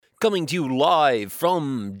Coming to you live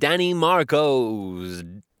from Danny Marco's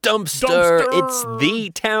Dumpster. It's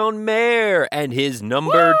the town mayor and his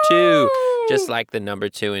number 2. Just like the number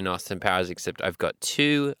 2 in Austin Powers, except I've got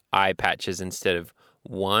 2 eye patches instead of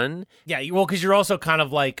 1. Yeah, well, because you're also kind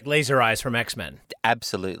of like Laser Eyes from X-Men.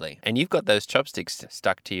 Absolutely. And you've got those chopsticks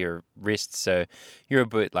stuck to your wrists, so you're a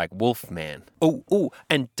bit like Wolfman. Oh,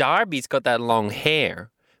 and Darby's got that long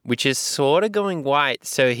hair, which is sort of going white,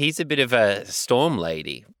 so he's a bit of a storm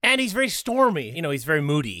lady. And he's very stormy. You know, he's very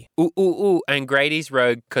moody. Ooh. And Grady's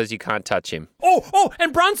rogue because you can't touch him. Oh,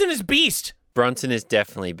 and Bronson is Beast. Bronson is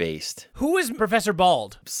definitely Beast. Who is Professor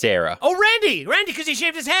Bald? Sarah. Oh, Randy, because he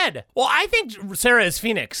shaved his head. Well, I think Sarah is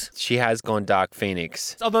Phoenix. She has gone Dark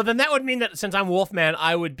Phoenix. Although then that would mean that since I'm Wolfman,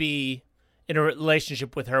 I would be in a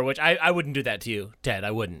relationship with her, which I wouldn't do that to you, Ted. I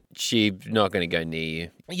wouldn't. She's not going to go near you.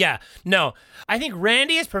 Yeah, no. I think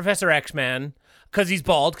Randy is Professor X-Man because he's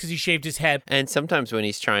bald, because he shaved his head. And sometimes when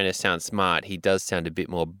he's trying to sound smart, he does sound a bit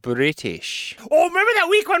more British. Oh, remember that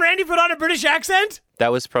week when Randy put on a British accent?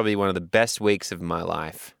 That was probably one of the best weeks of my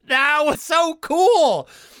life. That was so cool.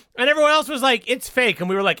 And everyone else was like, it's fake. And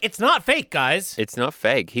we were like, it's not fake, guys. It's not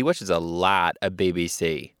fake. He watches a lot of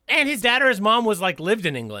BBC. And his dad or his mom was like, lived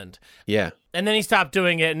in England. Yeah. And then he stopped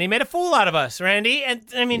doing it, and he made a fool out of us, Randy. And,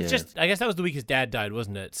 I mean, Yeah. I guess that was the week his dad died,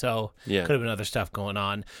 wasn't it? So, Yeah. could have been other stuff going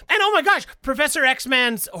on. And, oh my gosh, Professor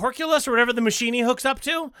X-Man's Horculus, or whatever the machine he hooks up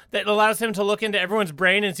to, that allows him to look into everyone's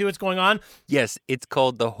brain and see what's going on. Yes, it's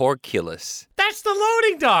called the Horculus. That's the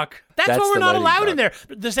loading dock. That's That's what we're the not loading allowed dock. in there.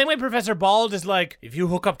 The same way Professor Bald is like, if you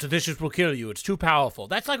hook up to this, it will kill you. It's too powerful.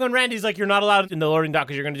 That's like when Randy's like, you're not allowed in the loading dock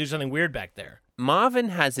because you're going to do something weird back there. Marvin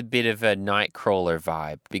has a bit of a Nightcrawler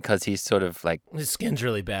vibe because he's sort of like, His skin's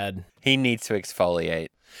really bad. he needs to exfoliate.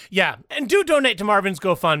 Yeah, and do donate to Marvin's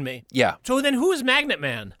GoFundMe. Yeah. So then who is Magnet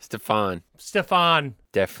Man? Stefan.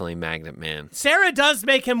 Definitely Magnet Man. Sarah does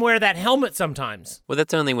make him wear that helmet sometimes. Well,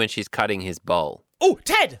 that's only when she's cutting his bowl. Oh,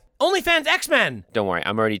 Ted! OnlyFans X-Men! Don't worry,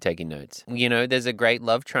 I'm already taking notes. You know, there's a great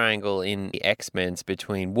love triangle in the X-Men's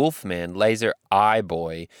between Wolfman, Laser Eye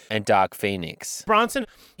Boy, and Dark Phoenix. Bronson,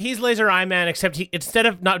 he's Laser Eye Man, except instead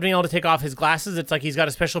of not being able to take off his glasses, it's like he's got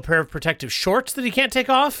a special pair of protective shorts that he can't take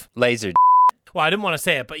off. Laser. Well, I didn't want to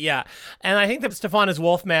say it, but yeah. And I think that Stefan is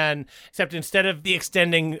Wolfman, except instead of the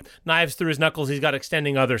extending knives through his knuckles, he's got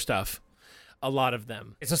extending other stuff. A lot of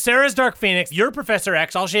them. So Sarah's Dark Phoenix, you're Professor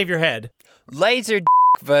X, I'll shave your head. Laser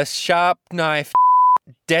versus sharp knife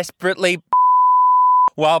desperately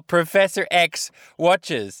while Professor X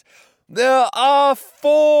watches. There are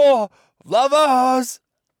 4 lovers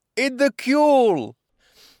in the queue.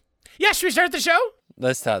 Yeah, should we start the show?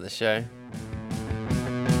 Let's start the show.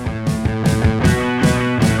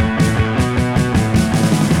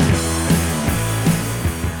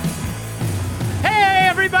 Hey,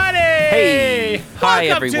 everybody! Hey! Hi,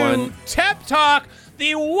 Welcome everyone. to Tep Talk,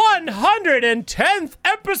 the 110th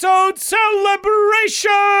episode celebration!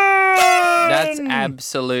 That's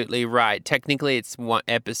absolutely right. Technically, it's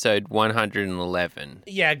episode 111.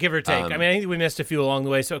 Yeah, give or take. I mean, I think we missed a few along the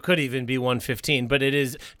way, so it could even be 115, but it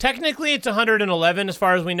is, technically it's 111 as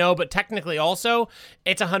far as we know, but technically also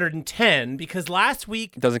it's 110 because last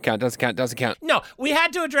week... Doesn't count. No, we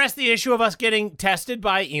had to address the issue of us getting tested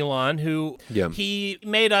by Elon, who Yeah. he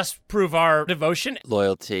made us prove our devotion.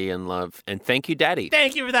 Loyalty and love. And thank you, Daddy.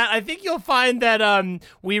 Thank you for that. I think you'll find that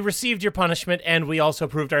we received your punishment and we also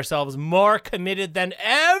proved ourselves more committed than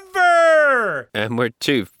ever. And we're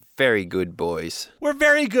 2 very good boys. We're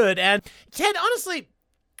very good. And Ted, honestly,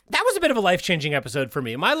 that was a bit of a life-changing episode for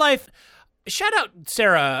me. My life... Shout out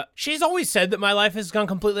Sarah. She's always said that my life has gone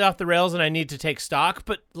completely off the rails and I need to take stock,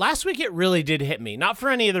 but last week it really did hit me. Not for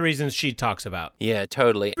any of the reasons she talks about. Yeah,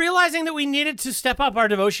 totally. Realizing that we needed to step up our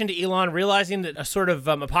devotion to Elon, realizing that a sort of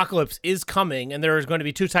apocalypse is coming and there is going to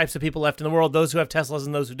be 2 types of people left in the world, those who have Teslas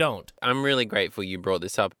and those who don't. I'm really grateful you brought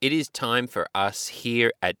this up. It is time for us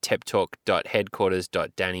here at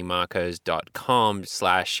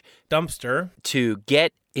teptalk.headquarters.dannymarcos.com/dumpster Dumpster. to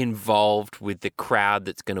get involved with the crowd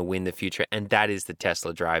that's going to win the future, and that is the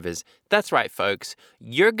Tesla drivers. That's right, folks.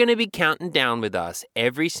 You're going to be counting down with us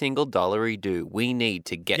every single dollar we do. We need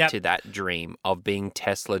to get to that dream of being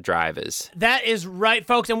Tesla drivers. That is right,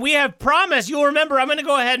 folks. And we have promised. You'll remember, I'm going to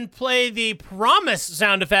go ahead and play the promise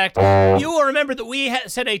sound effect. You will remember that we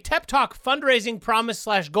set a Tep Talk fundraising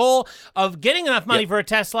promise/goal of getting enough money for a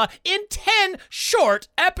Tesla in 10 short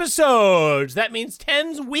episodes. That means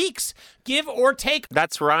 10 weeks, give or take.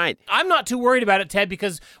 That's right. I'm not too worried about it, Ted,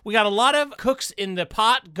 because we got a lot of cooks in the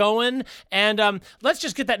pot going, and let's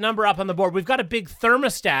just get that number up on the board. We've got a big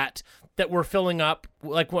thermostat that we're filling up,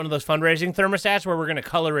 like one of those fundraising thermostats where we're going to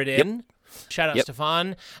color it in. Shout out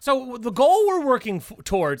Stefan. So the goal we're working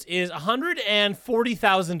towards is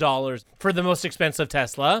 $140,000 for the most expensive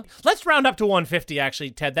Tesla. Let's round up to 150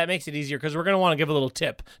 actually, Ted. That makes it easier because we're going to want to give a little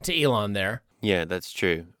tip to Elon there. Yeah, that's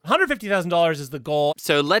true. $150,000 is the goal.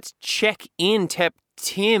 So let's check in,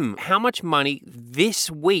 Tim. How much money this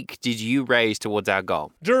week did you raise towards our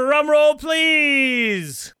goal? Drum roll,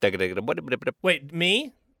 please. Wait,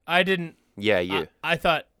 me? I didn't. Yeah, you. I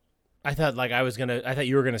thought like I thought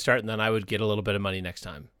you were gonna start and then I would get a little bit of money next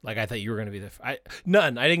time. Like I thought you were gonna be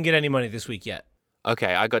none. I didn't get any money this week yet.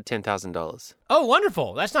 Okay, I got $10,000. Oh,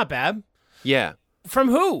 wonderful. That's not bad. Yeah. From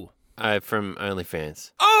who? From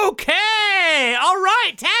OnlyFans. Okay. All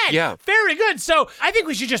right, Ted. Yeah. Very good. So I think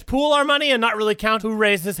we should just pool our money and not really count who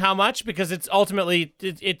raises how much because it's ultimately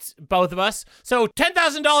it's both of us. So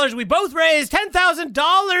 $10,000. We both raised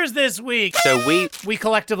 $10,000 this week. So we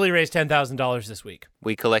collectively raised $10,000 this week.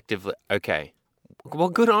 We collectively. Okay. Well,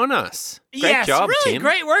 good on us. Great yes, job, really Tim.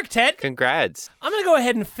 Great work, Ted. Congrats. I'm going to go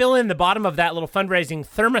ahead and fill in the bottom of that little fundraising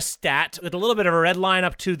thermostat with a little bit of a red line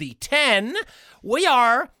up to the 10. We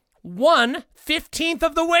are 1/15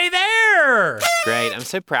 of the way there. Great. I'm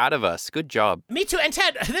so proud of us. Good job. Me too. And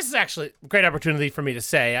Ted, this is actually a great opportunity for me to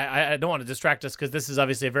say. I don't want to distract us because this is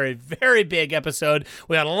obviously a very, very big episode.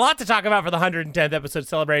 We got a lot to talk about for the 110th episode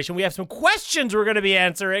celebration. We have some questions we're going to be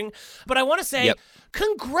answering. But I want to say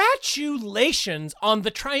congratulations on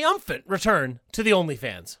the triumphant return to the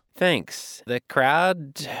OnlyFans. Thanks. The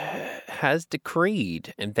crowd has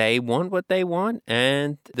decreed, and they want what they want,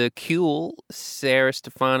 and the cool Sarah,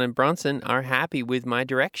 Stefan, and Bronson are happy with my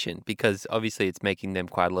direction because obviously it's making them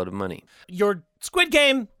quite a lot of money. Your Squid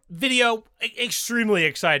Game video, extremely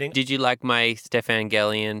exciting. Did you like my Stefan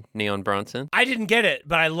Gellian Neon Bronson? I didn't get it,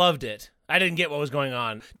 but I loved it. I didn't get what was going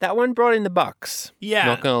on. That one brought in the bucks. Yeah.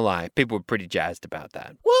 Not gonna lie. People were pretty jazzed about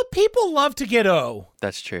that. Well, people love to get O.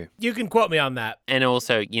 That's true. You can quote me on that. And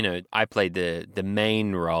also, I played the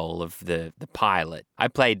main role of the pilot. I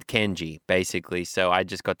played Kenji, basically, so I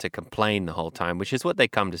just got to complain the whole time, which is what they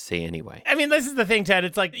come to see anyway. I mean, this is the thing, Ted.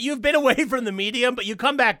 It's like you've been away from the medium, but you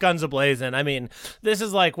come back guns a-blazing. I mean, this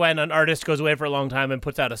is like when an artist goes away for a long time and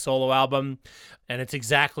puts out a solo album, and it's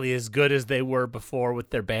exactly as good as they were before with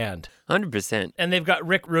their band. 100%. And they've got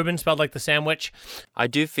Rick Rubin spelled like the sandwich. I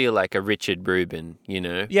do feel like a Richard Rubin,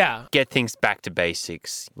 Yeah. Get things back to basics.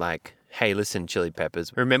 Like, hey, listen, Chili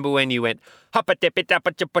Peppers. Remember when you went,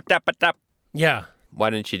 hoppa-dippa-dappa-chippa-dappa-dap? Yeah. Why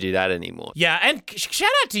don't you do that anymore? Yeah, and shout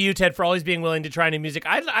out to you, Ted, for always being willing to try new music.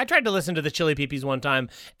 I tried to listen to the Chili Peepees one time,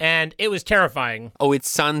 and it was terrifying. Oh, it's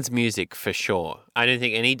son's music for sure. I don't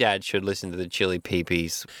think any dad should listen to the Chili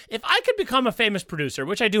Peepees. If I could become a famous producer,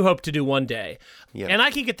 which I do hope to do one day, and I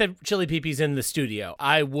could get the Chili Peepees in the studio,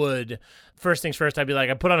 I would... First things first, I'd be like,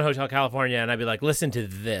 I'd put on Hotel California, and I'd be like, listen to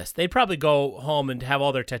this. They'd probably go home and have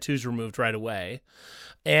all their tattoos removed right away.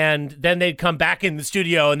 And then they'd come back in the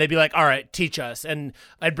studio, and they'd be like, all right, teach us. And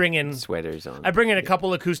I'd bring in... Sweaters on. I'd bring in a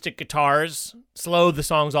couple acoustic guitars, slow the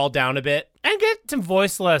songs all down a bit, and get some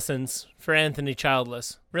voice lessons for Anthony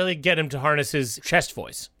Childless. Really get him to harness his chest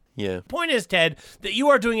voice. Yeah. Point is, Ted, that you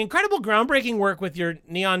are doing incredible groundbreaking work with your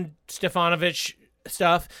Neon Stefanovich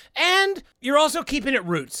stuff, and you're also keeping it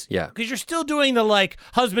roots. Yeah. Because you're still doing the,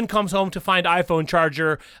 husband comes home to find iPhone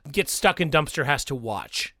charger, gets stuck in dumpster, has to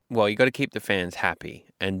watch. Well, you got to keep the fans happy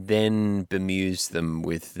and then bemuse them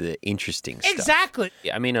with the interesting stuff. Exactly.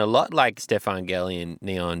 I mean, a lot like Stefan Gellian,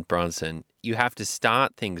 Neon Bronson, you have to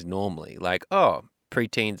start things normally. Like,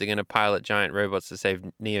 preteens are going to pilot giant robots to save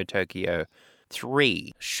Neo Tokyo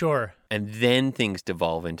 3. Sure. And then things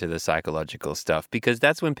devolve into the psychological stuff because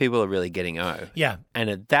that's when people are really getting Yeah. And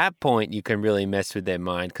at that point, you can really mess with their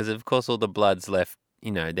mind because, of course, all the blood's left,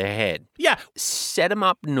 their head. Yeah. Set them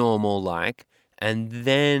up normal-like. And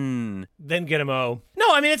then get them O.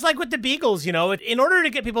 No, I mean, it's like with the Beagles, in order to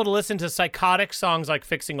get people to listen to psychotic songs like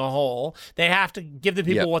Fixing a Hole, they have to give the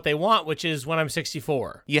people what they want, which is When I'm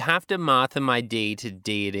 64. You have to Martha my D to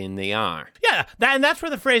D it in the R. Yeah, and that's where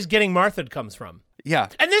the phrase getting Martha'd comes from. Yeah.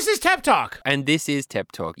 And this is Tep Talk. And this is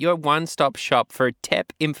Tep Talk, your one-stop shop for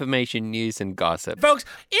Tep information, news, and gossip. Folks,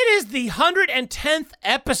 it is the 110th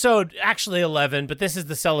episode, actually 11, but this is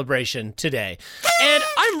the celebration today. And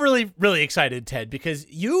I'm really, really excited, Ted, because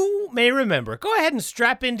you may remember, go ahead and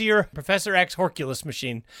strap into your Professor X Horculus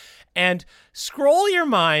machine and scroll your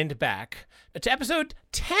mind back to episode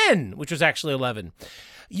 10, which was actually 11.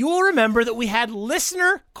 You will remember that we had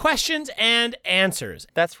listener questions and answers.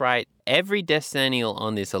 That's right. Every Decennial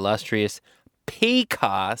on this illustrious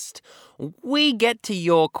PCast, we get to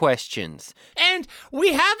your questions. And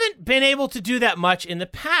we haven't been able to do that much in the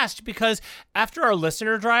past because after our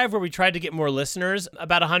listener drive, where we tried to get more listeners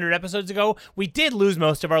about 100 episodes ago, we did lose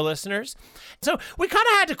most of our listeners. So we kind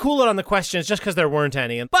of had to cool it on the questions just because there weren't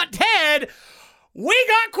any. But Ted, we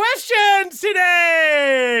got questions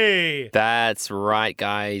today! That's right,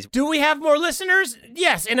 guys. Do we have more listeners?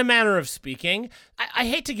 Yes, in a manner of speaking. I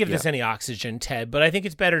hate to give this any oxygen, Ted, but I think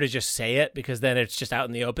it's better to just say it because then it's just out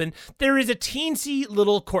in the open. There is a teensy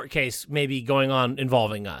little court case maybe going on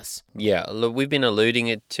involving us. Yeah, look, we've been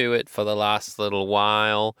alluding to it for the last little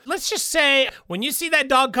while. Let's just say, when you see that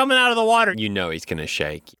dog coming out of the water, You know he's going to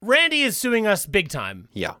shake. Randy is suing us big time.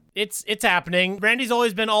 Yeah. It's happening. Randy's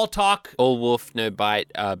always been all talk. All wolf, no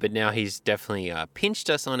bite, but now he's definitely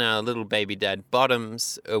pinched us on our little baby dad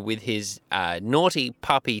bottoms with his naughty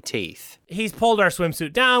puppy teeth. He's pulled our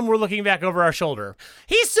swimsuit down. We're looking back over our shoulder.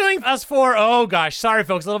 He's suing us for, oh gosh, sorry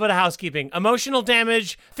folks, a little bit of housekeeping. Emotional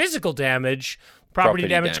damage, physical damage, property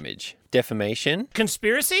damage. Defamation.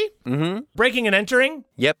 Conspiracy? Mm-hmm. Breaking and entering?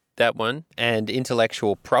 Yep, that one. And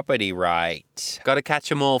intellectual property right. Got to catch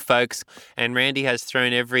them all, folks. And Randy has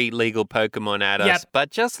thrown every legal Pokemon at us. Yep.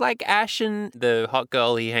 But just like Ashen, the hot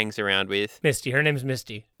girl he hangs around with. Misty. Her name's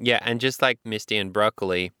Misty. Yeah, and just like Misty and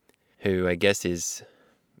Broccoli, who I guess is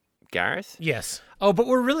Gareth? Yes. Oh, but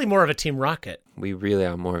we're really more of a Team Rocket. We really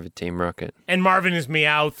are more of a Team Rocket. And Marvin is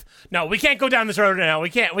Meowth. No, we can't go down this road now. We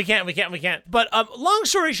can't. But long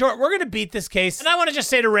story short, we're going to beat this case. And I want to just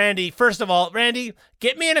say to Randy, first of all, Randy,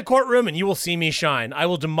 get me in a courtroom and you will see me shine. I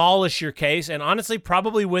will demolish your case and honestly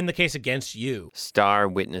probably win the case against you. Star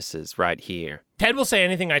witnesses right here. Ted will say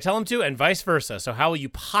anything I tell him to and vice versa. So how will you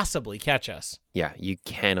possibly catch us? Yeah, you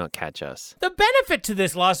cannot catch us. The benefit to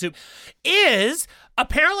this lawsuit is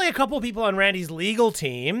apparently a couple people on Randy's legal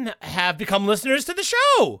team have become listeners to the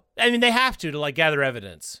show. I mean, they have to like gather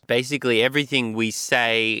evidence. Basically, everything we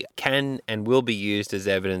say can and will be used as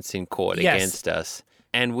evidence in court against us.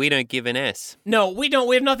 And we don't give an S. No, we don't.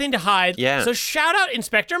 We have nothing to hide. Yeah. So shout out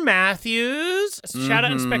Inspector Matthews. Shout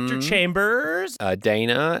out Inspector Chambers.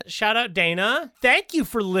 Dana. Shout out Dana. Thank you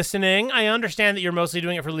for listening. I understand that you're mostly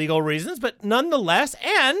doing it for legal reasons, but nonetheless,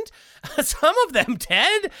 and some of them,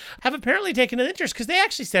 Ted, have apparently taken an interest because they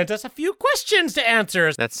actually sent us a few questions to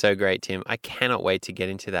answer. That's so great, Tim. I cannot wait to get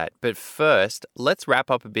into that. But first, let's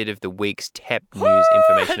wrap up a bit of the week's TEP news,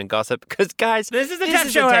 information, and gossip. Because, guys, this is the TEP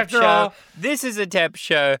show after all. This is a TEP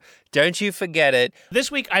show. Don't you forget it. This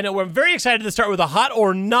week, I know we're very excited to start with a hot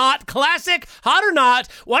or not classic. Hot or not?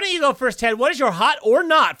 Why don't you go first, Ted? What is your hot or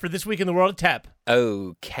not for this week in the world of TEP?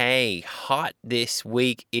 Okay, hot this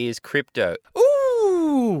week is crypto.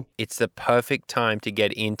 Ooh! It's the perfect time to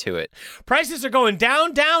get into it. Prices are going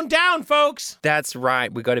down, down, down, folks. That's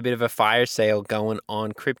right. We got a bit of a fire sale going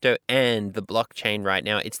on crypto and the blockchain right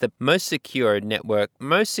now. It's the most secure network,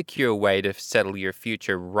 most secure way to settle your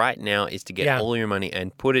future right now is to get all your money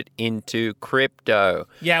and put it into crypto.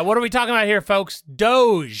 Yeah, what are we talking about here, folks?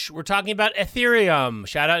 Doge. We're talking about Ethereum.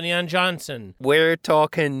 Shout out Neon Johnson. We're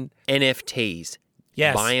talking NFTs.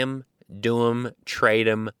 Yes. Buy them, do them, trade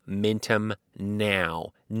them, mint them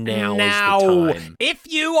now. Now is the time. If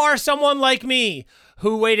you are someone like me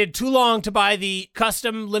who waited too long to buy the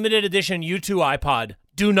custom limited edition U2 iPod,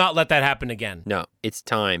 do not let that happen again. No, it's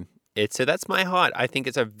time. So that's my hot. I think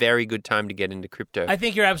it's a very good time to get into crypto. I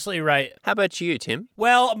think you're absolutely right. How about you, Tim?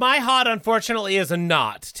 Well, my hot, unfortunately, is a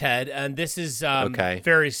not, Ted. And this is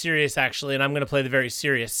very serious, actually. And I'm going to play the very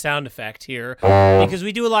serious sound effect here because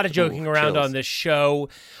we do a lot of joking around on this show,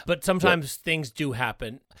 but sometimes things do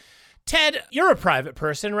happen. Ted, you're a private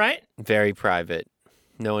person, right? Very private.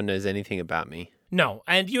 No one knows anything about me. No.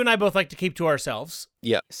 And you and I both like to keep to ourselves.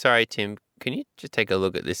 Yeah. Sorry, Tim. Can you just take a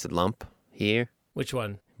look at this lump here? Which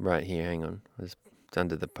one? Right here, hang on. It's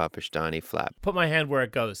under the Papashtani flap. Put my hand where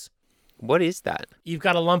it goes. What is that? You've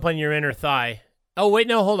got a lump on your inner thigh. Oh, wait,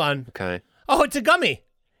 no, hold on. Okay. Oh, it's a gummy.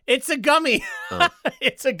 It's a gummy. Oh.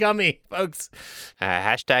 It's a gummy, folks.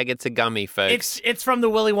 Hashtag it's a gummy, folks. It's from the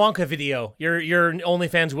Willy Wonka video. Your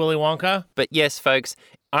OnlyFans Willy Wonka. But yes, folks,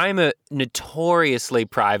 I'm a notoriously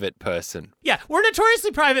private person. Yeah, we're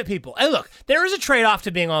notoriously private people. And look, there is a trade-off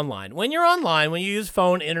to being online. When you're online, when you use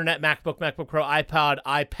phone, internet, MacBook, MacBook Pro, iPod,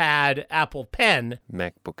 iPad, Apple Pen,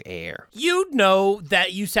 MacBook Air, you know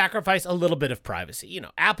that you sacrifice a little bit of privacy. You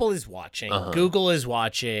know, Apple is watching, Google is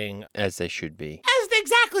watching. As they should be.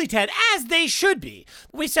 Exactly, Ted, as they should be.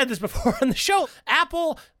 We said this before on the show.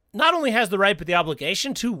 Apple not only has the right but the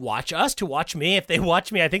obligation to watch us, to watch me. If they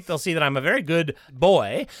watch me, I think they'll see that I'm a very good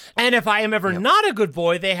boy. And if I am ever not a good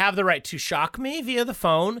boy, they have the right to shock me via the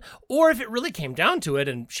phone, or if it really came down to it,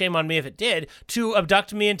 and shame on me if it did, to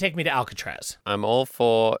abduct me and take me to Alcatraz. I'm all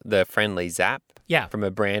for the friendly zap from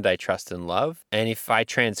a brand I trust and love. And if I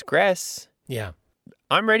transgress,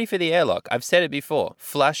 I'm ready for the airlock. I've said it before.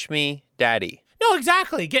 Flush me, daddy. No,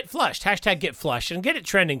 exactly. Get flushed. Hashtag get flushed and get it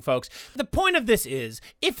trending, folks. The point of this is,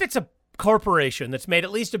 if it's a corporation that's made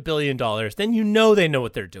at least $1 billion, then you know they know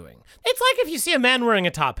what they're doing. It's like if you see a man wearing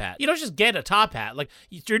a top hat. You don't just get a top hat. Like,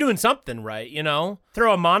 you're doing something right, you know?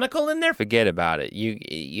 Throw a monocle in there. Forget about it.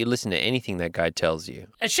 You listen to anything that guy tells you.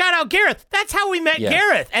 And shout out Gareth. That's how we met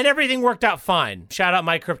Gareth. And everything worked out fine. Shout out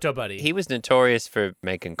my crypto buddy. He was notorious for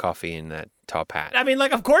making coffee in that top hat. I mean,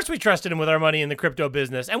 like, of course we trusted him with our money in the crypto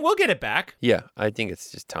business, and we'll get it back. Yeah, I think it's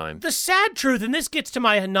just time. The sad truth, and this gets to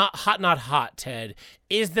my not hot, Ted,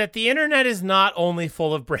 is that the internet is not only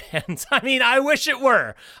full of brands. I mean, I wish it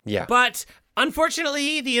were. Yeah. But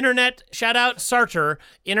unfortunately, the internet, shout out Sartre,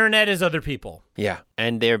 internet is other people. Yeah,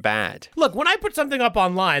 and they're bad. Look, when I put something up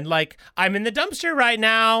online, like, I'm in the dumpster right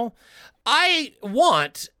now, I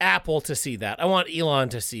want Apple to see that. I want Elon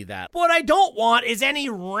to see that. What I don't want is any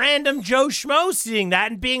random Joe Schmo seeing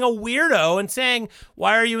that and being a weirdo and saying,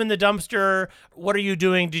 why are you in the dumpster? What are you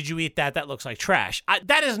doing? Did you eat that? That looks like trash.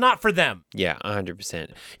 That is not for them. Yeah,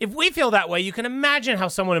 100%. If we feel that way, you can imagine how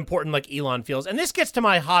someone important like Elon feels. And this gets to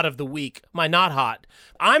my hot of the week, my not hot.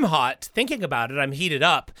 I'm hot thinking about it. I'm heated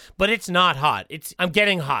up, but it's not hot. I'm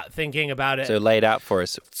getting hot thinking about it. So lay it out for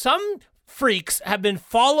us. Some freaks have been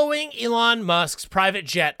following Elon Musk's private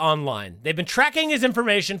jet online. They've been tracking his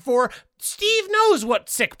information for Steve knows what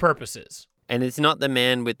sick purposes. And it's not the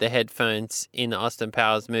man with the headphones in the Austin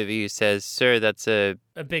Powers movie who says, sir, that's a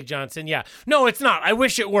Big Johnson, yeah. No, it's not. I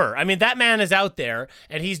wish it were. I mean, that man is out there,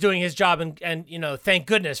 and he's doing his job, and you know, thank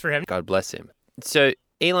goodness for him. God bless him. So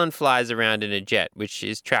Elon flies around in a jet, which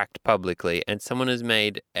is tracked publicly, and someone has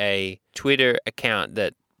made a Twitter account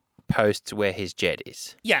that posts where his jet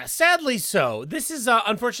is. Yeah, sadly so. This is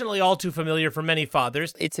unfortunately all too familiar for many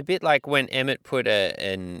fathers. It's a bit like when Emmett put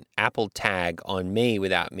an Apple tag on me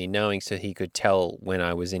without me knowing so he could tell when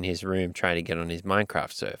I was in his room trying to get on his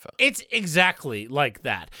Minecraft server. It's exactly like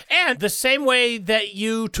that. And the same way that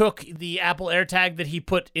you took the Apple AirTag that he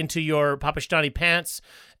put into your Papashtani pants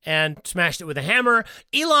and smashed it with a hammer,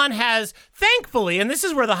 Elon has, thankfully, and this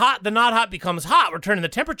is where the not hot becomes hot, we're turning the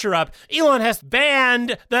temperature up, Elon has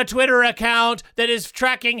banned the Twitter account that is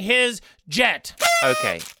tracking his jet.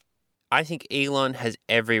 Okay, I think Elon has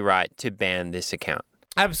every right to ban this account.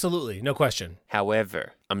 Absolutely, no question.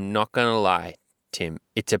 However, I'm not going to lie, Tim,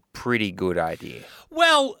 it's a pretty good idea.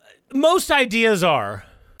 Well, most ideas are.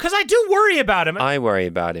 Because I do worry about him. I worry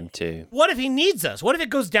about him too. What if he needs us? What if it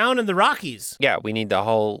goes down in the Rockies? Yeah, we need the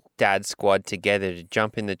whole dad squad together to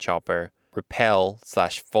jump in the chopper,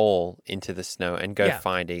 rappel/fall into the snow and go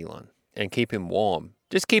find Elon and keep him warm.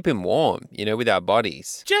 Just keep him warm, you know, with our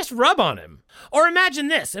bodies. Just rub on him. Or imagine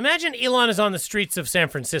this. Imagine Elon is on the streets of San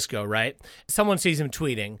Francisco, right? Someone sees him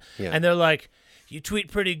tweeting and they're like, you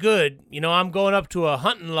tweet pretty good. You know, I'm going up to a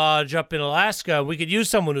hunting lodge up in Alaska. We could use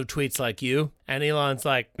someone who tweets like you. And Elon's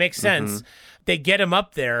like, makes sense. Mm-hmm. They get him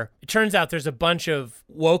up there. It turns out there's a bunch of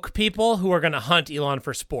woke people who are going to hunt Elon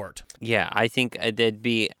for sport. Yeah, I think there'd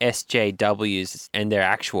be SJWs and they're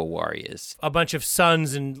actual warriors. A bunch of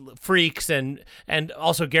sons and freaks and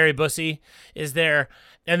also Gary Busey is there.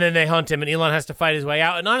 And then they hunt him, and Elon has to fight his way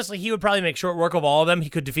out. And honestly, he would probably make short work of all of them. He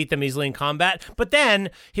could defeat them easily in combat. But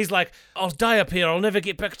then he's like, I'll die up here. I'll never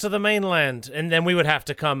get back to the mainland. And then we would have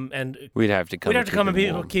to come and... We'd have to come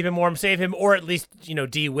and keep him warm, save him, or at least, you know,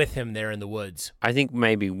 be with him there in the woods. I think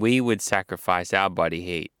maybe we would sacrifice our body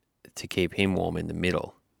heat to keep him warm in the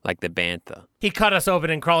middle, like the bantha. He'd cut us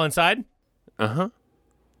open and crawl inside? Uh-huh.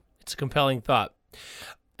 It's a compelling thought.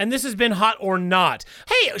 And this has been Hot or Not.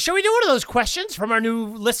 Hey, shall we do one of those questions from our new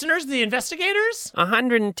listeners, the investigators?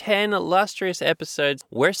 110 illustrious episodes.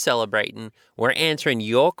 We're celebrating. We're answering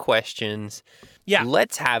your questions. Yeah.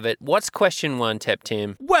 Let's have it. What's question one, Tep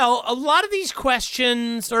Tim? Well, a lot of these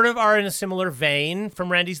questions sort of are in a similar vein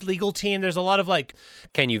from Randy's legal team. There's a lot of like...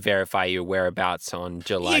 Can you verify your whereabouts on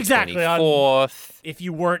July 24th? If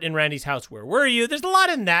you weren't in Randy's house, where were you? There's a lot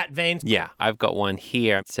in that vein. Yeah, I've got one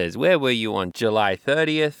here. It says, where were you on July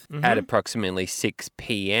 30th at approximately 6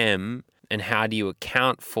 p.m.? And how do you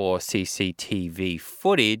account for CCTV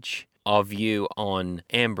footage of you on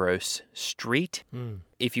Ambrose Street?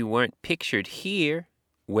 If you weren't pictured here,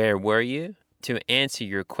 where were you? To answer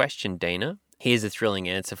your question, Dana, here's a thrilling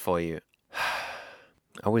answer for you.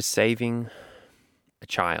 I was saving a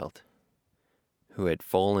child who had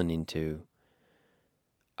fallen into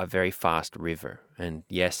a very fast river. And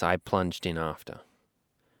yes, I plunged in after.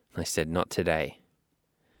 I said, not today.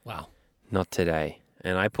 Wow. Not today.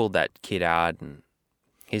 And I pulled that kid out, and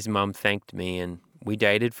his mum thanked me, and we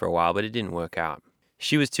dated for a while, but it didn't work out.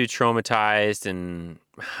 She was too traumatized, and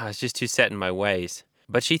I was just too set in my ways.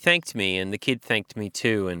 But she thanked me, and the kid thanked me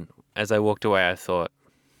too. And as I walked away, I thought,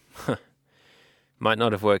 might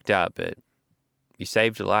not have worked out, but you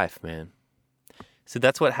saved a life, man. So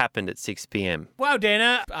that's what happened at 6 p.m. Wow,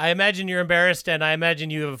 Dana, I imagine you're embarrassed, and I imagine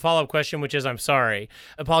you have a follow-up question, which is, I'm sorry.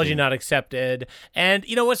 Apology not accepted. And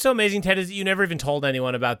you know what's so amazing, Ted, is that you never even told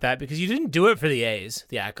anyone about that because you didn't do it for the A's,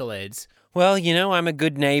 the accolades. Well, I'm a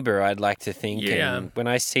good neighbor, I'd like to think. Yeah. And when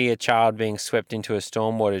I see a child being swept into a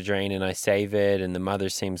stormwater drain and I save it and the mother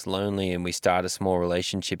seems lonely and we start a small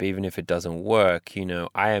relationship, even if it doesn't work,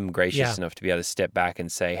 I am gracious enough to be able to step back and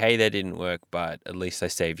say, hey, that didn't work, but at least I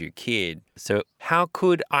saved your kid. So how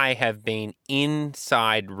could I have been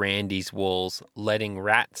inside Randy's walls letting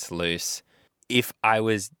rats loose if I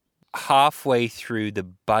was halfway through the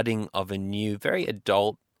budding of a new, very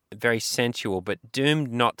adult, very sensual, but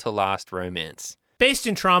doomed not to last romance? Based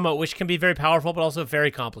in trauma, which can be very powerful, but also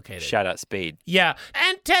very complicated. Shout out Speed. Yeah.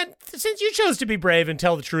 And Ted, since you chose to be brave and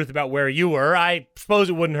tell the truth about where you were, I suppose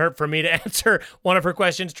it wouldn't hurt for me to answer one of her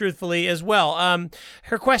questions truthfully as well.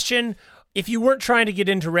 Her question, if you weren't trying to get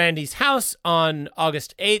into Randy's house on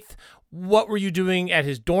August 8th, what were you doing at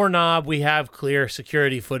his doorknob? We have clear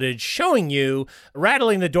security footage showing you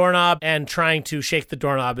rattling the doorknob and trying to shake the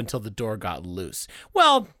doorknob until the door got loose.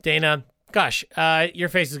 Well, Dana, gosh, your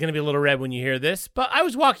face is going to be a little red when you hear this, but I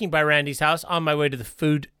was walking by Randy's house on my way to the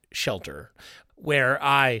food shelter where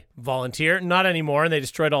I volunteer. Not anymore, and they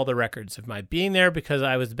destroyed all the records of my being there because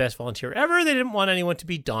I was the best volunteer ever. They didn't want anyone to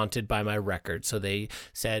be daunted by my record, so they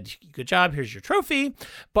said, good job, here's your trophy,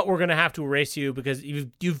 but we're going to have to erase you because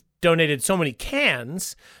you've donated so many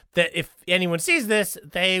cans that if anyone sees this,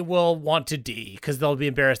 they will want to because they'll be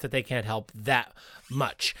embarrassed that they can't help that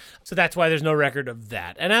much. So that's why there's no record of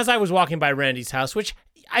that. And as I was walking by Randy's house, which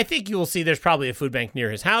I think you will see there's probably a food bank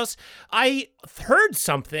near his house, I heard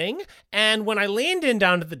something, and when I leaned in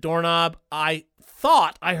down to the doorknob, I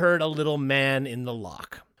thought I heard a little man in the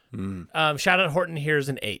lock. Shout out Horton Hears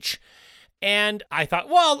an H. And I thought,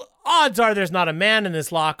 well, odds are there's not a man in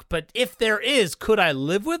this lock, but if there is, could I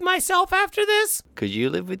live with myself after this? Could you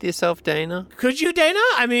live with yourself, Dana? Could you, Dana?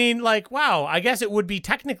 I mean, wow, I guess it would be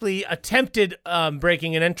technically attempted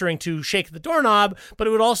breaking and entering to shake the doorknob, but it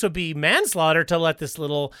would also be manslaughter to let this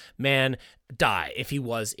little man die if he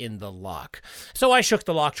was in the lock. So I shook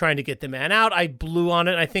the lock trying to get the man out. I blew on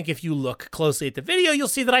it. I think if you look closely at the video, you'll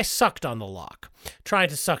see that I sucked on the lock, trying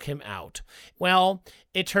to suck him out. Well,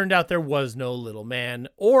 it turned out there was no little man,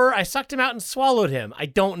 or I sucked him out and swallowed him. I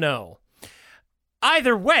don't know.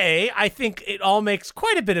 Either way, I think it all makes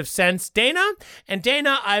quite a bit of sense, Dana. And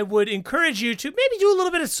Dana, I would encourage you to maybe do a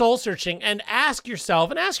little bit of soul searching and ask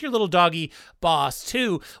yourself and ask your little doggy boss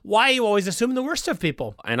too, why you always assume the worst of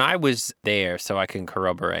people. And I was there, so I can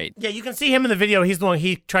corroborate. Yeah, you can see him in the video. He's the one,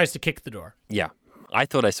 he tries to kick the door. Yeah. I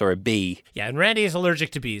thought I saw a bee. Yeah, and Randy is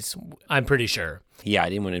allergic to bees, I'm pretty sure. Yeah, I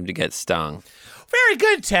didn't want him to get stung. Very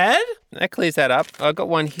good, Ted. That clears that up. I've got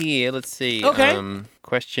one here. Let's see. Okay.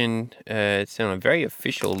 Question. It's on a very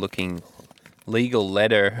official-looking legal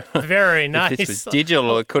letter. Very nice. If this was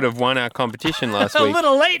digital, it could have won our competition last week. A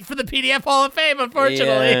little late for the PDF Hall of Fame,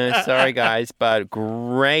 unfortunately. Yeah, sorry, guys, but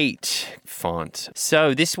great font.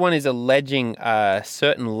 So this one is alleging a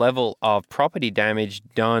certain level of property damage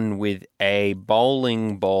done with a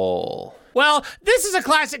bowling ball. Well, this is a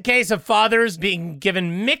classic case of fathers being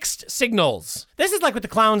given mixed signals. This is like with the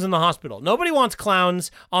clowns in the hospital. Nobody wants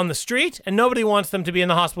clowns on the street, and nobody wants them to be in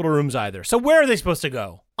the hospital rooms either. So where are they supposed to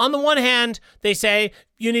go? On the one hand, they say,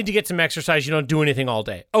 you need to get some exercise. You don't do anything all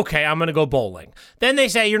day. Okay, I'm going to go bowling. Then they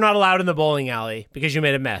say, you're not allowed in the bowling alley because you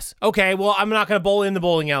made a mess. Okay, well, I'm not going to bowl in the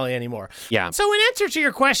bowling alley anymore. Yeah. So in answer to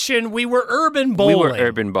your question, we were urban bowling. We were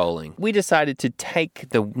urban bowling. We decided to take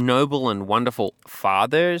the noble and wonderful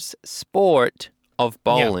father's sport of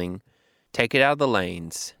bowling, take it out of the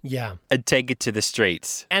lanes, and take it to the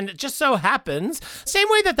streets. And it just so happens, same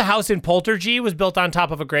way that the house in Poltergeist was built on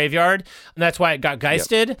top of a graveyard, and that's why it got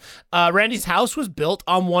geisted, Randy's house was built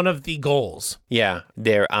on one of the goals. Yeah,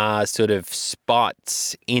 there are sort of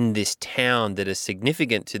spots in this town that are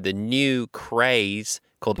significant to the new craze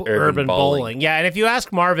called Urban Bowling. Yeah, and if you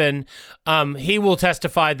ask Marvin, he will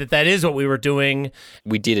testify that is what we were doing.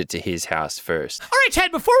 We did it to his house first. All right,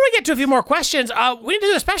 Ted, before we get to a few more questions, we need to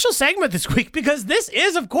do a special segment this week because this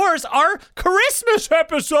is, of course, our Christmas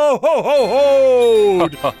episode. Ho, ho,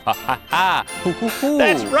 ho!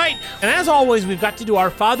 That's right. And as always, we've got to do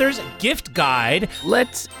our Father's Gift Guide.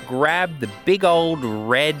 Let's grab the big old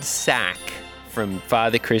red sack from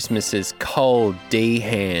Father Christmas's cold D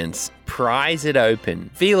hands. Prise it open,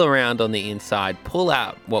 feel around on the inside, pull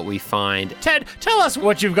out what we find. Ted, tell us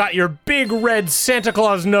what you've got your big red Santa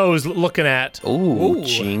Claus nose looking at. Ooh,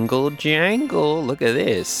 jingle jangle. Look at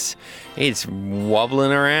this. It's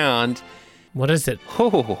wobbling around. What is it?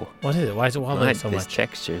 Oh, What is it? Why is it wobbling so this much?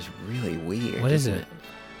 texture is really weird. What is it?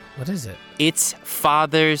 What is it? It's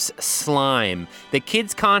Father's slime. The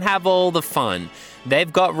kids can't have all the fun.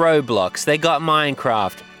 They've got Roblox. They got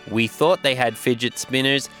Minecraft. We thought they had fidget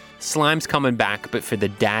spinners. Slime's coming back, but for the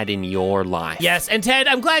dad in your life. Yes, and Ted,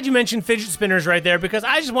 I'm glad you mentioned fidget spinners right there because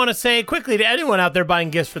I just want to say quickly to anyone out there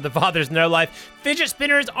buying gifts for the fathers in their life, fidget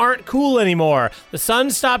spinners aren't cool anymore. The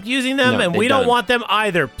Sun stopped using them, and we don't want them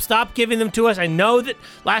either. Stop giving them to us. I know that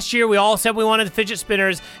last year we all said we wanted fidget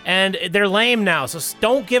spinners, and they're lame now, so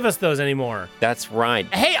don't give us those anymore. That's right.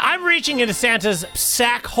 Hey, I'm reaching into Santa's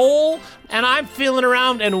sack hole, and I'm feeling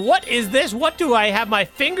around, and what is this? What do I have my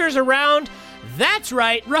fingers around? That's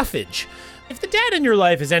right, roughage. If the dad in your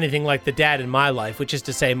life is anything like the dad in my life, which is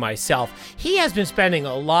to say myself, he has been spending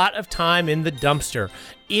a lot of time in the dumpster,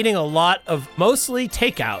 eating a lot of mostly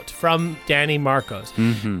takeout from Danny Marcos.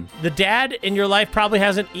 Mm-hmm. The dad in your life probably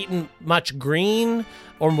hasn't eaten much green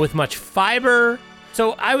or with much fiber.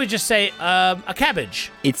 So I would just say a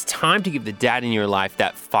cabbage. It's time to give the dad in your life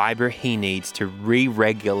that fiber he needs to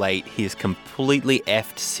re-regulate his completely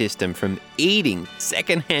effed system from eating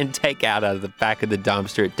secondhand takeout out of the back of the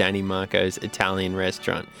dumpster at Danny Marco's Italian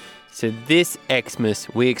restaurant. So this Xmas,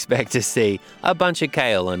 we expect to see a bunch of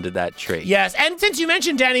kale under that tree. Yes, and since you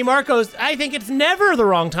mentioned Danny Marcos, I think it's never the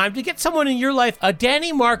wrong time to get someone in your life a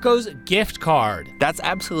Danny Marcos gift card. That's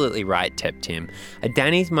absolutely right, Tep Tim. A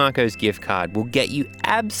Danny's Marcos gift card will get you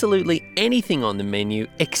absolutely anything on the menu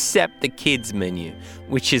except the kids menu,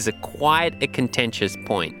 which is quite a contentious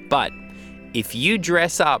point. But if you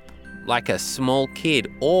dress up like a small kid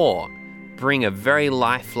or bring a very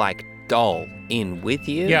lifelike doll in with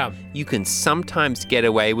you, you can sometimes get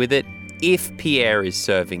away with it if Pierre is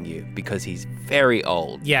serving you because he's very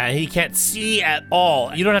old. Yeah, he can't see at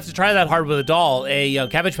all. You don't have to try that hard with a doll. A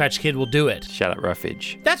Cabbage Patch Kid will do it. Shut up,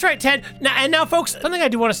 roughage. That's right, Ted. Now, folks, something I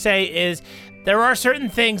do want to say is there are certain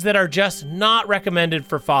things that are just not recommended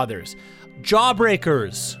for fathers.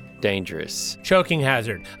 Jawbreakers. Dangerous. Choking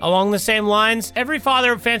hazard. Along the same lines, every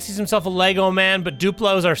father fancies himself a Lego man, but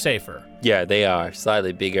Duplos are safer. Yeah, they are.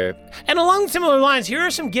 Slightly bigger. And along similar lines, here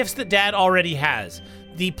are some gifts that Dad already has.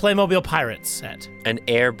 The Playmobil Pirates set. An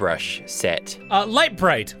airbrush set. Light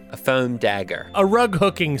Bright. A foam dagger. A rug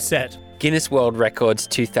hooking set. Guinness World Records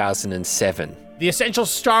 2007. The Essential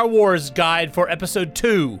Star Wars Guide for Episode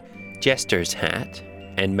 2. Jester's hat.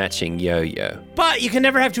 And matching yo-yo. But you can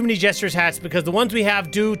never have too many Jester's hats because the ones we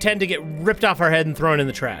have do tend to get ripped off our head and thrown in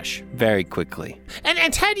the trash. Very quickly.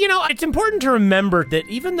 And Ted, it's important to remember that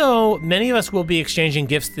even though many of us will be exchanging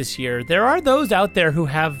gifts this year, there are those out there who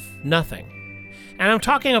have nothing. And I'm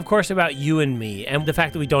talking, of course, about you and me and the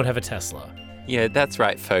fact that we don't have a Tesla. Yeah, that's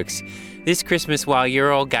right, folks. This Christmas, while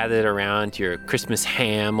you're all gathered around your Christmas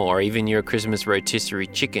ham or even your Christmas rotisserie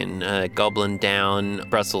chicken, gobbling down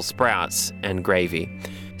Brussels sprouts and gravy,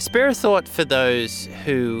 spare a thought for those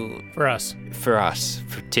who... For us,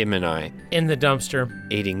 for Tim and I. In the dumpster.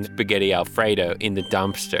 Eating spaghetti Alfredo in the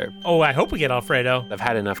dumpster. Oh, I hope we get Alfredo. I've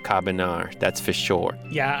had enough carbonara, that's for sure.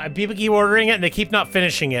 Yeah, people keep ordering it and they keep not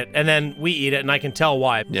finishing it, and then we eat it and I can tell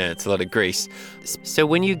why. Yeah, it's a lot of grease. So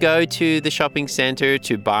when you go to the shopping center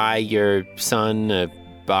to buy your son a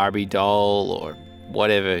Barbie doll or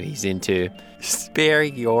whatever he's into, spare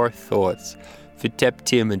your thoughts for Tep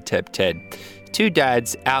Tim and Tep Ted. Two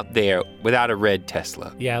dads out there without a red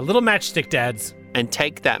Tesla. Yeah, little matchstick dads. And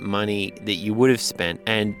take that money that you would have spent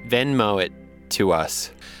and Venmo it to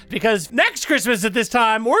us. Because next Christmas at this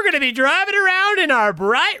time, we're going to be driving around in our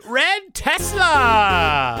bright red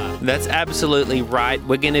Tesla. That's absolutely right.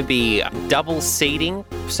 We're going to be double seating.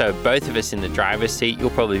 So both of us in the driver's seat. You'll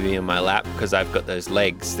probably be on my lap because I've got those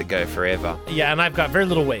legs that go forever. Yeah, and I've got very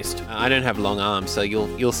little waist. I don't have long arms, so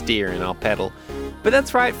you'll steer and I'll pedal. But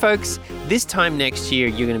that's right, folks. This time next year,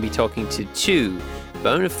 you're going to be talking to two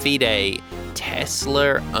bona fide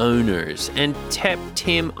Tesla owners. And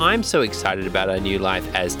Tim, I'm so excited about our new life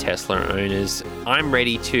as Tesla owners. I'm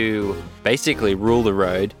ready to basically rule the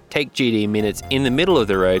road, take GD minutes in the middle of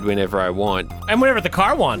the road whenever I want. And whenever the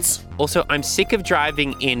car wants. Also, I'm sick of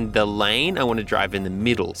driving in the lane. I want to drive in the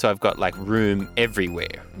middle, so I've got like room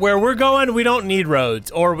everywhere. Where we're going, we don't need roads,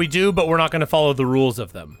 or we do, but we're not going to follow the rules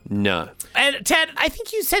of them. No. And Ted, I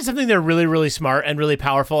think you said something there really, really smart and really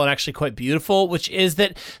powerful and actually quite beautiful, which is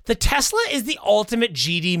that the Tesla is the ultimate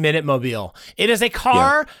GD Minute Mobile. It is a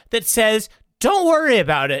car that says, don't worry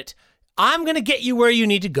about it. I'm going to get you where you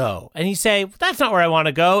need to go. And you say, that's not where I want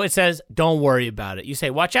to go. It says, don't worry about it. You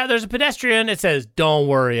say, watch out, there's a pedestrian. It says, don't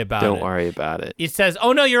worry about it. Don't worry about it. It says,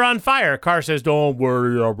 oh no, you're on fire. Car says, don't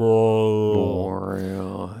worry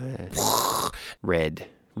about it. Red,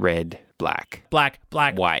 black. Black,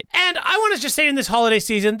 white. And I want to just say in this holiday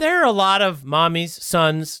season, there are a lot of mommies,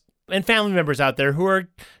 sons, and family members out there who are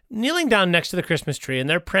kneeling down next to the Christmas tree and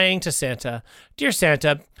they're praying to Santa, dear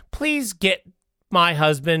Santa, please get my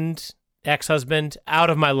husband, ex-husband, out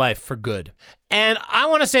of my life for good. And I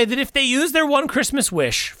want to say that if they use their one Christmas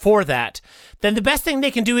wish for that, then the best thing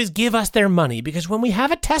they can do is give us their money. Because when we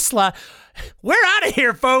have a Tesla, we're out of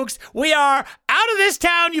here, folks. We are out of this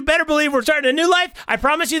town. You better believe we're starting a new life. I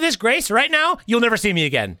promise you this, Grace, right now, you'll never see me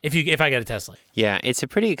again if I get a Tesla. Yeah, it's a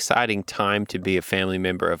pretty exciting time to be a family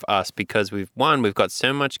member of us because we've got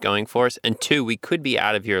so much going for us, and two, we could be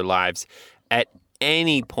out of your lives at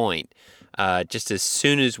any point, just as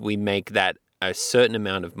soon as we make that a certain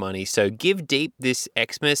amount of money. So give deep this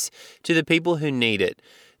Xmas to the people who need it.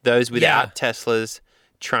 Those without Teslas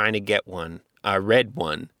trying to get one, a red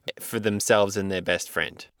one, for themselves and their best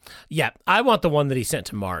friend. Yeah, I want the one that he sent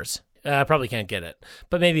to Mars. I probably can't get it,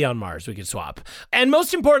 but maybe on Mars we could swap. And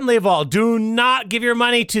most importantly of all, do not give your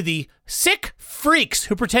money to the sick freaks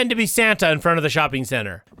who pretend to be Santa in front of the shopping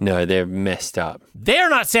center. No, they're messed up. They're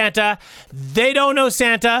not Santa. They don't know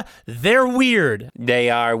Santa. They're weird. They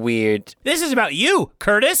are weird. This is about you,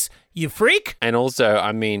 Curtis, you freak. And also,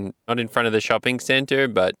 I mean, not in front of the shopping center,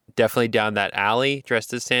 but definitely down that alley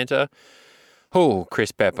dressed as Santa. Oh,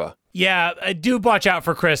 Chris Pepper. Yeah, do watch out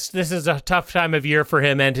for Chris. This is a tough time of year for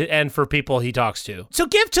him and for people he talks to. So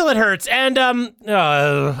give till it hurts. And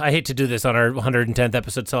I hate to do this on our 110th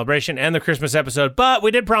episode celebration and the Christmas episode, but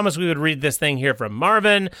we did promise we would read this thing here from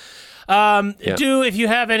Marvin. Do, if you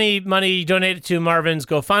have any money, donate it to Marvin's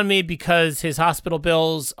GoFundMe because his hospital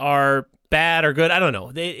bills are bad or good. I don't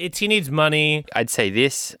know. He needs money. I'd say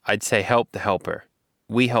help the helper.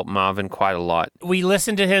 We help Marvin quite a lot. We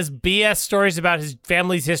listen to his BS stories about his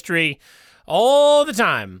family's history all the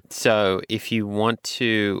time. So if you want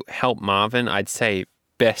to help Marvin, I'd say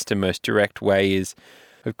best and most direct way is,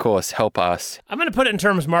 of course, help us. I'm going to put it in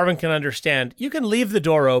terms Marvin can understand. You can leave the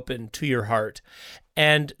door open to your heart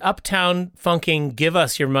and uptown funking give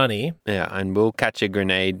us your money. Yeah, and we'll catch a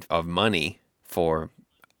grenade of money for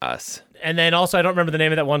us. And then also, I don't remember the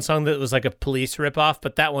name of that one song that was like a police ripoff,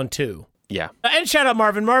 but that one too. Yeah. And shout out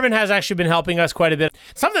Marvin. Marvin has actually been helping us quite a bit.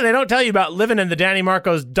 Something they don't tell you about living in the Danny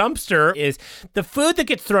Marcos dumpster is the food that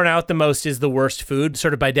gets thrown out the most is the worst food,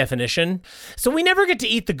 sort of by definition. So we never get to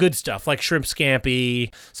eat the good stuff like shrimp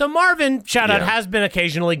scampi. So Marvin, shout out, has been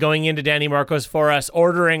occasionally going into Danny Marcos for us,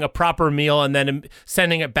 ordering a proper meal and then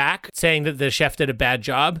sending it back, saying that the chef did a bad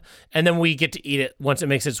job. And then we get to eat it once it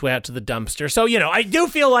makes its way out to the dumpster. So, I do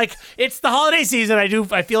feel like it's the holiday season.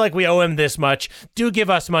 I feel like we owe him this much. Do give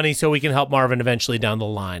us money so we can help Marvin eventually down the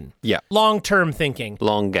line. Yeah. Long-term thinking.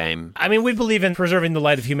 Long game. I mean, we believe in preserving the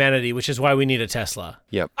light of humanity, which is why we need a Tesla.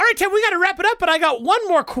 Yep. All right, Ted, we got to wrap it up, but I got one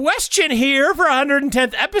more question here for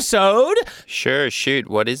 110th episode. Sure,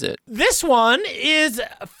 shoot. What is it? This one is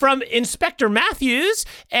from Inspector Matthews,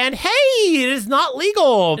 and hey, it is not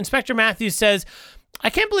legal. Inspector Matthews says,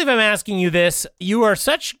 I can't believe I'm asking you this. You are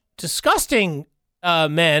such disgusting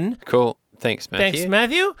men. Cool. Thanks, Matthew. Thanks,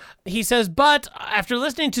 Matthew. He says, but after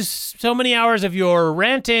listening to so many hours of your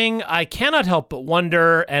ranting, I cannot help but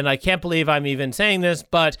wonder, and I can't believe I'm even saying this,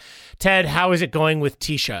 but Ted, how is it going with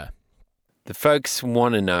Tisha? The folks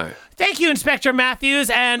want to know. Thank you, Inspector Matthews.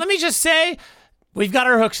 And let me just say, we've got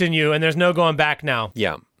our hooks in you, and there's no going back now.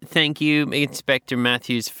 Yeah. Thank you, Inspector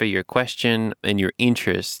Matthews, for your question and your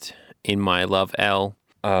interest in my love L,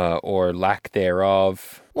 or lack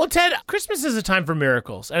thereof. Well, Ted, Christmas is a time for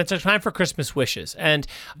miracles, and it's a time for Christmas wishes. And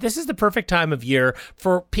this is the perfect time of year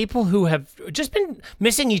for people who have just been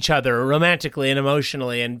missing each other romantically and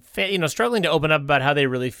emotionally and, struggling to open up about how they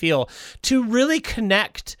really feel, to really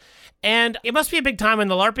connect. And it must be a big time in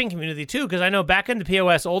the LARPing community, too, because I know back in the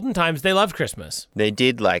POS olden times, they loved Christmas. They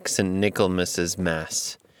did like St. Nicholas's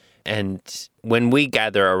Mass. And when we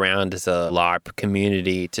gather around as a LARP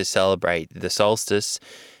community to celebrate the solstice,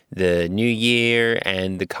 the new year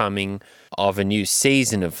and the coming of a new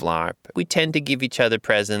season of LARP, we tend to give each other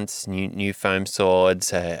presents, new foam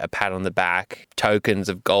swords, a pat on the back, tokens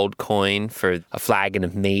of gold coin for a flagon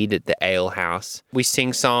of mead at the ale house. We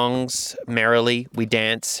sing songs merrily, we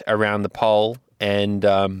dance around the pole, and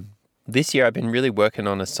this year I've been really working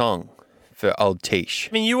on a song for old Tish.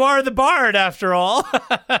 I mean, you are the bard after all.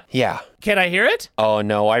 Yeah. Can I hear it? Oh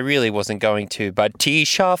no, I really wasn't going to, but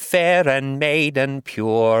Tisha, fair and maiden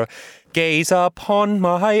pure, gaze upon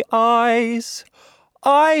my eyes.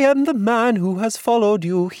 I am the man who has followed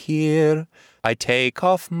you here. I take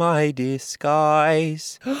off my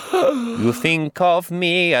disguise. You think of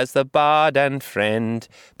me as the bard and friend,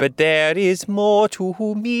 but there is more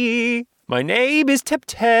to me. My name is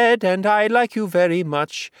Tep-Ted, and I like you very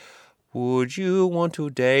much. Would you want to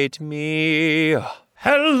date me?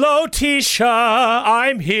 Hello, Tisha,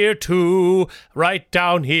 I'm here too, right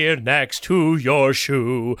down here next to your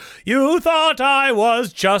shoe. You thought I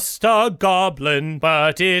was just a goblin,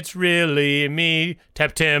 but it's really me,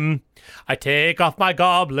 Tep-Tim. I take off my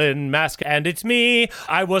goblin mask and it's me.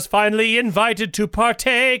 I was finally invited to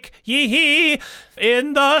partake, yee-hee,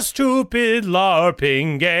 in the stupid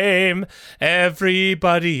LARPing game.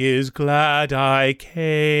 Everybody is glad I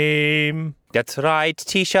came. That's right,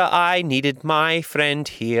 Tisha, I needed my friend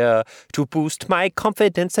here to boost my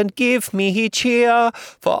confidence and give me cheer,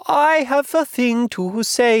 for I have a thing to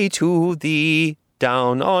say to thee,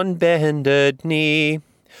 down on bended knee.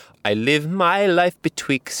 I live my life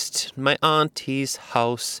betwixt my auntie's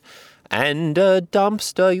house and a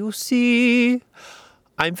dumpster, you see.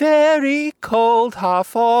 I'm very cold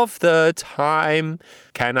half of the time.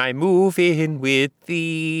 Can I move in with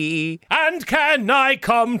thee? And can I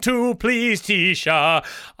come to please, Tisha?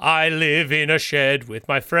 I live in a shed with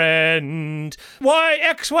my friend. Why,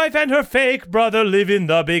 ex-wife and her fake brother live in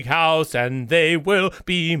the big house, and they will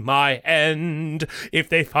be my end. If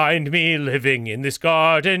they find me living in this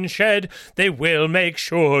garden shed, they will make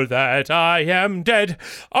sure that I am dead.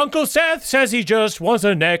 Uncle Seth says he just wants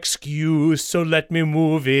an excuse, so let me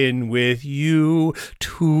move in with you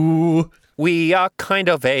too. We are kind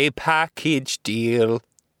of a package deal.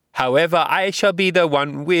 However, I shall be the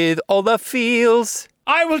one with all the feels.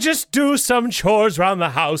 I will just do some chores round the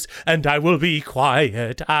house, and I will be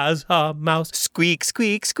quiet as a mouse. Squeak,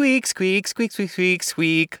 squeak, squeak, squeak, squeak, squeak, squeak,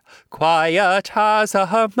 squeak. Quiet as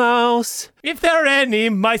a mouse. If there are any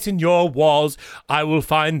mice in your walls, I will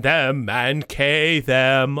find them and K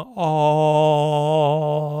them all.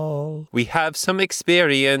 We have some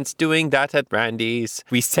experience doing that at Randy's.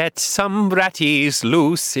 We set some ratties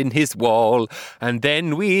loose in his wall, and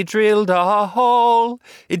then we drilled a hole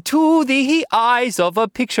into the eyes of a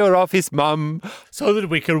picture of his mum, so that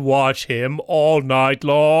we could watch him all night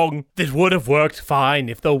long. It would have worked fine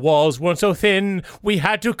if the walls weren't so thin. We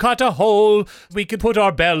had to cut a hole we could put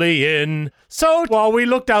our belly in. So while we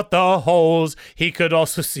looked out the holes, he could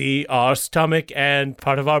also see our stomach and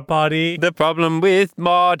part of our body. The problem with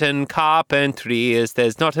modern carpentry is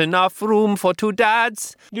there's not enough room for two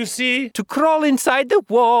dads. You see? To crawl inside the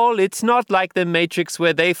wall, it's not like the Matrix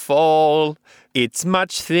where they fall. It's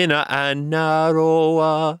much thinner and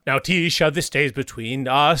narrower. Now, Tisha, this stays between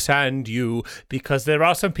us and you, because there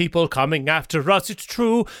are some people coming after us, it's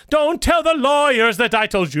true. Don't tell the lawyers that I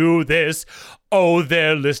told you this. Oh,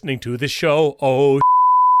 they're listening to the show. Oh,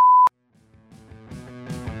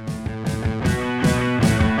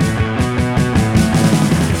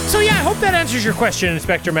 that answers your question,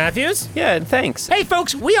 Inspector Matthews. Yeah, thanks. Hey,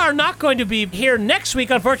 folks, we are not going to be here next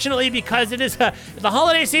week, unfortunately, because it is the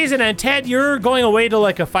holiday season, and Ted, you're going away to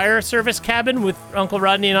like a fire service cabin with Uncle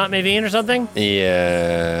Rodney and Aunt Mavine or something?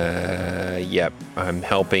 Yeah, yep. I'm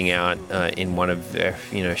helping out in one of their,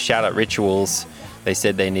 shout-out rituals. They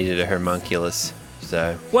said they needed a homunculus,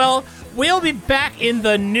 so... Well... We'll be back in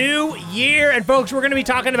the new year, and folks, we're going to be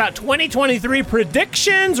talking about 2023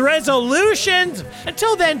 predictions, resolutions.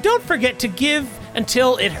 Until then, don't forget to give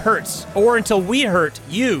until it hurts, or until we hurt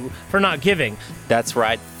you for not giving. That's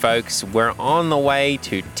right, folks. We're on the way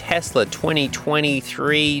to Tesla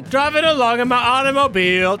 2023. Driving along in my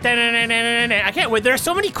automobile. I can't wait. There are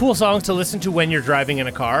so many cool songs to listen to when you're driving in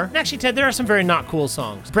a car. And actually, Ted, there are some very not cool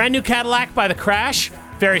songs. Brand New Cadillac by The Crash.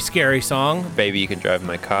 Very scary song. Baby, you can drive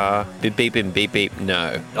my car. Beep, beep, and beep, beep.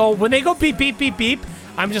 No. Oh, when they go beep, beep, beep, beep,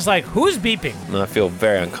 I'm just like, who's beeping? I feel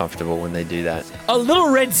very uncomfortable when they do that. A Little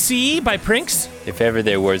Red Sea by Prince. If ever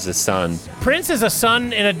there was a son. Prince is a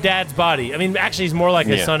son in a dad's body. I mean, actually, he's more like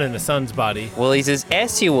a son in a son's body. Well, he's as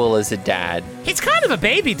essual as a dad. He's kind of a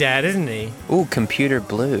baby dad, isn't he? Ooh, Computer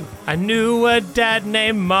Blue. I knew a dad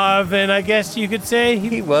named Marvin, I guess you could say.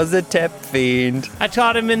 He was a tep fiend. I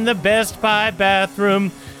taught him in the Best Buy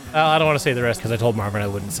bathroom I don't want to say the rest because I told Marvin I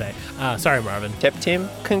wouldn't say. Sorry, Marvin. Tep Tim,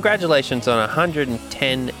 congratulations on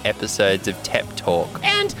 110 episodes of Tep Talk.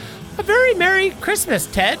 And a very Merry Christmas,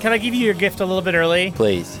 Ted. Can I give you your gift a little bit early?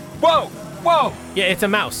 Please. Whoa! Yeah, it's a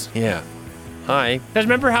mouse. Yeah. Hi. Guys,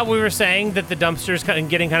 remember how we were saying that the dumpster's getting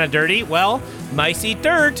kind of dirty? Well, mice eat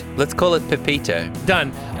dirt. Let's call it Pepito.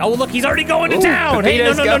 Done. Oh, look, he's already going to town.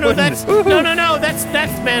 Pepito's No, going. that's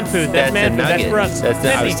man food. That's man a food. That's nugget. for us. I was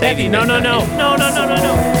Peppy, saving no. those nuggets. No.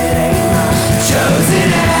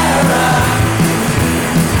 Chosen